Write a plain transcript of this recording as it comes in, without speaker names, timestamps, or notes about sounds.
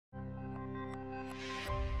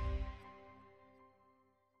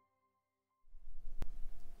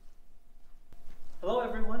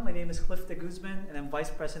name is Cliff de Guzman, and I'm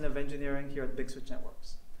Vice President of Engineering here at Big Switch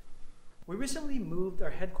Networks. We recently moved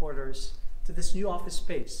our headquarters to this new office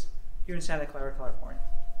space here in Santa Clara, California.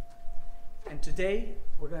 And today,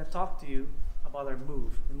 we're going to talk to you about our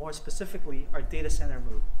move, and more specifically, our data center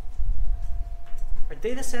move. Our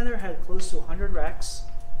data center had close to 100 racks,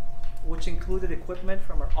 which included equipment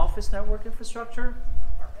from our office network infrastructure,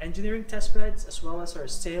 our engineering test beds, as well as our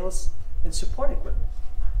sales and support equipment.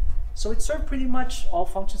 So it served pretty much all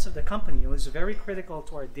functions of the company. It was very critical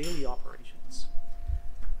to our daily operations.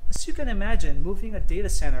 As you can imagine, moving a data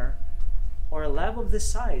center or a lab of this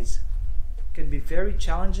size can be very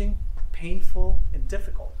challenging, painful, and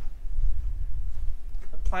difficult.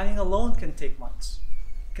 The planning alone can take months.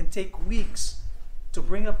 It can take weeks to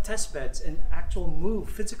bring up test beds and actual move,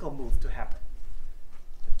 physical move to happen.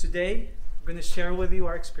 Today, we're going to share with you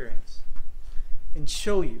our experience and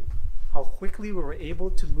show you how quickly we were able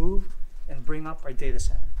to move and bring up our data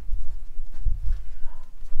center.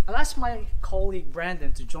 I'll ask my colleague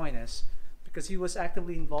Brandon to join us because he was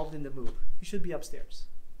actively involved in the move. He should be upstairs.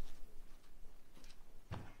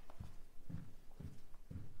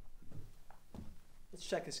 Let's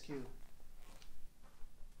check his queue.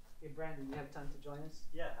 Hey Brandon, you have time to join us?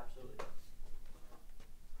 Yeah, absolutely.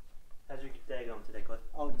 How's your day going today, Cliff?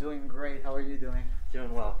 Oh, doing great. How are you doing?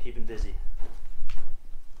 Doing well, keeping busy.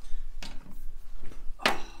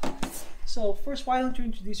 So first, why don't you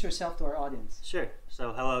introduce yourself to our audience? Sure.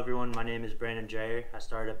 So hello everyone, my name is Brandon Dreyer. I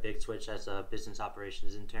started at Big Switch as a business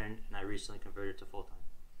operations intern, and I recently converted to full-time.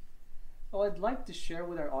 Well, I'd like to share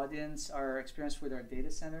with our audience our experience with our data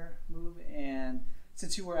center move, and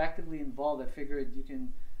since you were actively involved, I figured you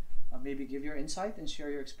can maybe give your insight and share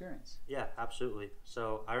your experience. Yeah, absolutely.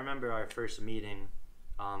 So I remember our first meeting,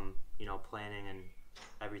 planning and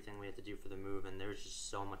everything we had to do for the move, and there was just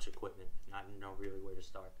so much equipment, and I didn't know really where to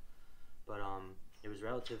start. But it was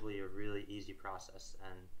relatively a really easy process,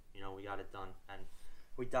 and we got it done, and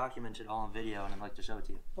we documented all in video, and I'd like to show it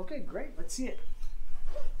to you. Okay, great. Let's see it.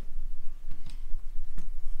 Here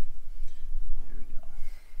we go.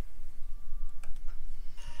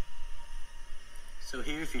 So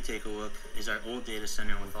here, if you take a look, is our old data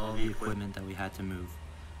center with all the equipment that we had to move.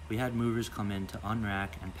 We had movers come in to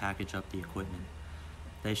unrack and package up the equipment.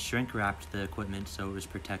 They shrink wrapped the equipment so it was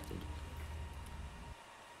protected.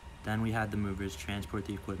 Then we had the movers transport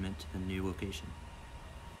the equipment to the new location.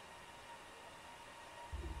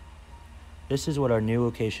 This is what our new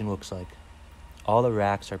location looks like. All the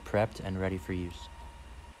racks are prepped and ready for use.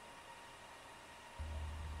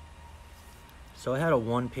 So I had a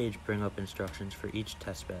one-page bring-up instructions for each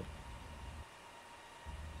test bed.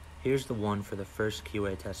 Here's the one for the first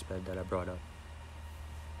QA test bed that I brought up.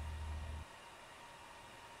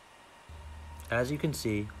 As you can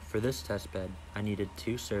see, for this test bed, I needed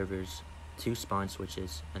 2 servers, 2 spine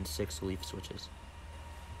switches, and 6 leaf switches.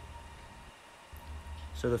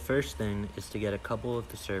 So the first thing is to get a couple of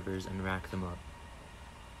the servers and rack them up.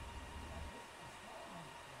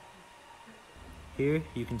 Here,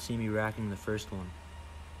 you can see me racking the first one.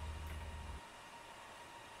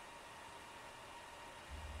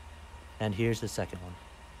 And here's the second one.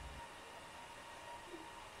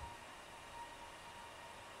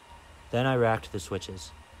 Then I racked the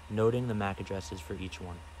switches, noting the MAC addresses for each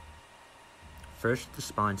one. First the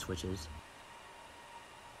spine switches,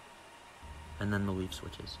 and then the leaf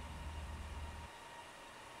switches.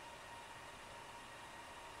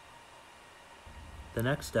 The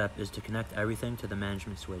next step is to connect everything to the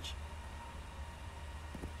management switch.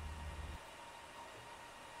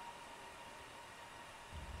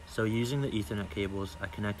 So using the Ethernet cables, I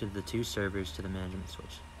connected the 2 servers to the management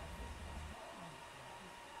switch.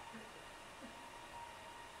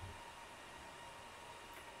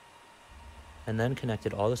 And then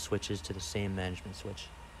connected all the switches to the same management switch.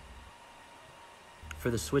 For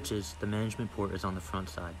the switches, the management port is on the front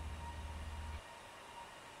side.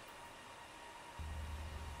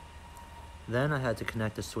 Then I had to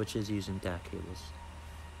connect the switches using DAC cables.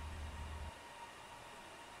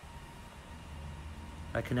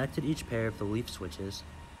 I connected each pair of the leaf switches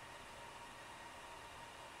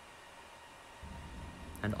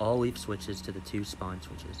and all leaf switches to the 2 spine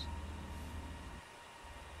switches.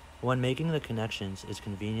 When making the connections, it's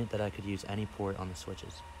convenient that I could use any port on the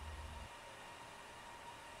switches.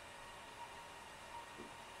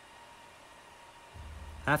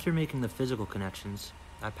 After making the physical connections,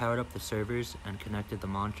 I powered up the servers and connected the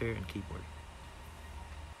monitor and keyboard.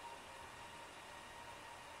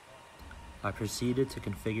 I proceeded to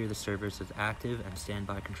configure the servers as active and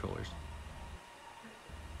standby controllers.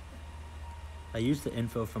 I used the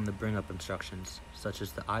info from the bring-up instructions, such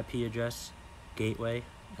as the IP address, gateway,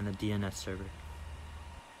 and the DNS server.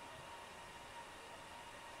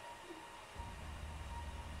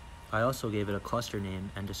 I also gave it a cluster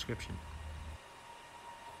name and description.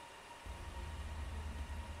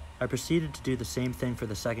 I proceeded to do the same thing for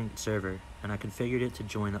the second server, and I configured it to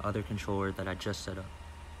join the other controller that I just set up.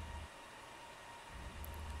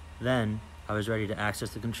 Then, I was ready to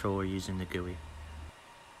access the controller using the GUI.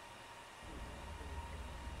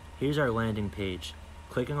 Here's our landing page.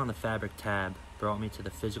 Clicking on the Fabric tab brought me to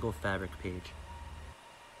the physical Fabric page.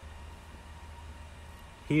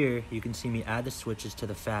 Here, you can see me add the switches to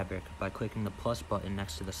the fabric by clicking the plus button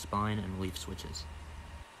next to the spine and leaf switches.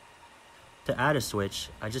 To add a switch,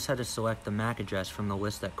 I just had to select the MAC address from the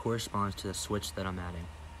list that corresponds to the switch that I'm adding.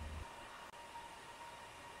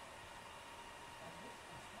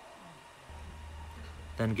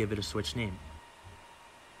 Then give it a switch name.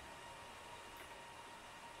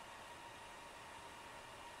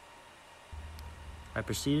 I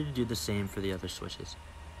proceeded to do the same for the other switches.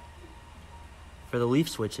 For the leaf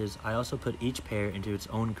switches, I also put each pair into its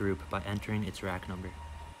own group by entering its rack number.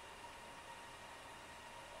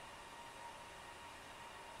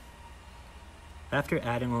 After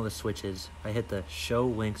adding all the switches, I hit the Show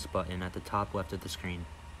Links button at the top left of the screen.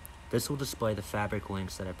 This will display the fabric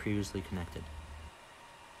links that I previously connected.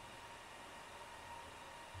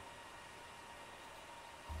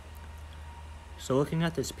 So looking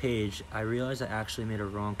at this page, I realized I actually made a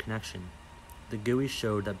wrong connection. The GUI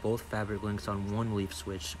showed that both fabric links on one leaf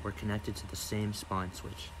switch were connected to the same spine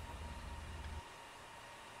switch.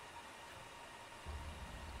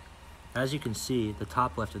 As you can see, the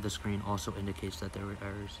top left of the screen also indicates that there were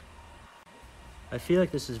errors. I feel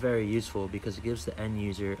like this is very useful because it gives the end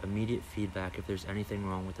user immediate feedback if there's anything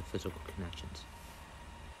wrong with the physical connections.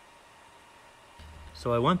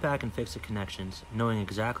 So I went back and fixed the connections, knowing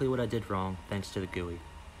exactly what I did wrong thanks to the GUI.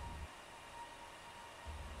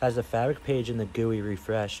 As the fabric page in the GUI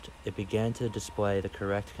refreshed, it began to display the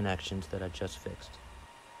correct connections that I just fixed.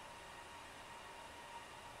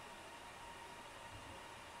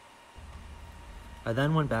 I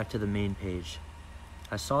then went back to the main page.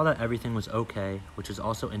 I saw that everything was okay, which is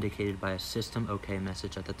also indicated by a System OK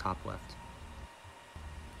message at the top left.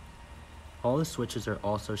 All the switches are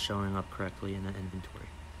also showing up correctly in the inventory.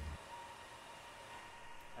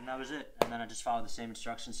 And that was it. And then I just followed the same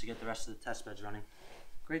instructions to get the rest of the test beds running.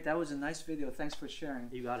 Great, that was a nice video. Thanks for sharing.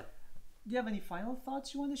 You got it. Do you have any final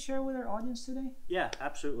thoughts you want to share with our audience today? Yeah,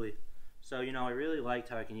 absolutely. So, I really liked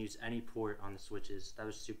how I can use any port on the switches. That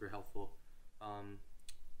was super helpful.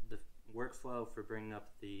 The workflow for bringing up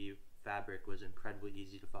the fabric was incredibly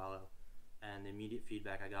easy to follow, and the immediate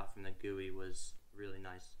feedback I got from the GUI was really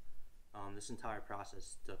nice. This entire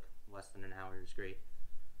process took less than an hour. It was great.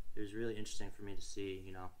 It was really interesting for me to see,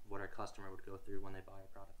 what our customer would go through when they buy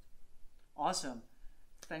a product. Awesome.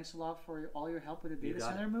 Thanks a lot for all your help with the data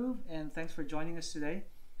center move, and thanks for joining us today.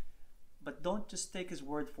 But don't just take his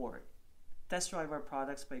word for it. Test drive our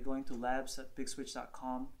products by going to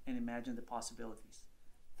labs@bigswitch.com and imagine the possibilities.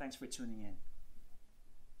 Thanks for tuning in.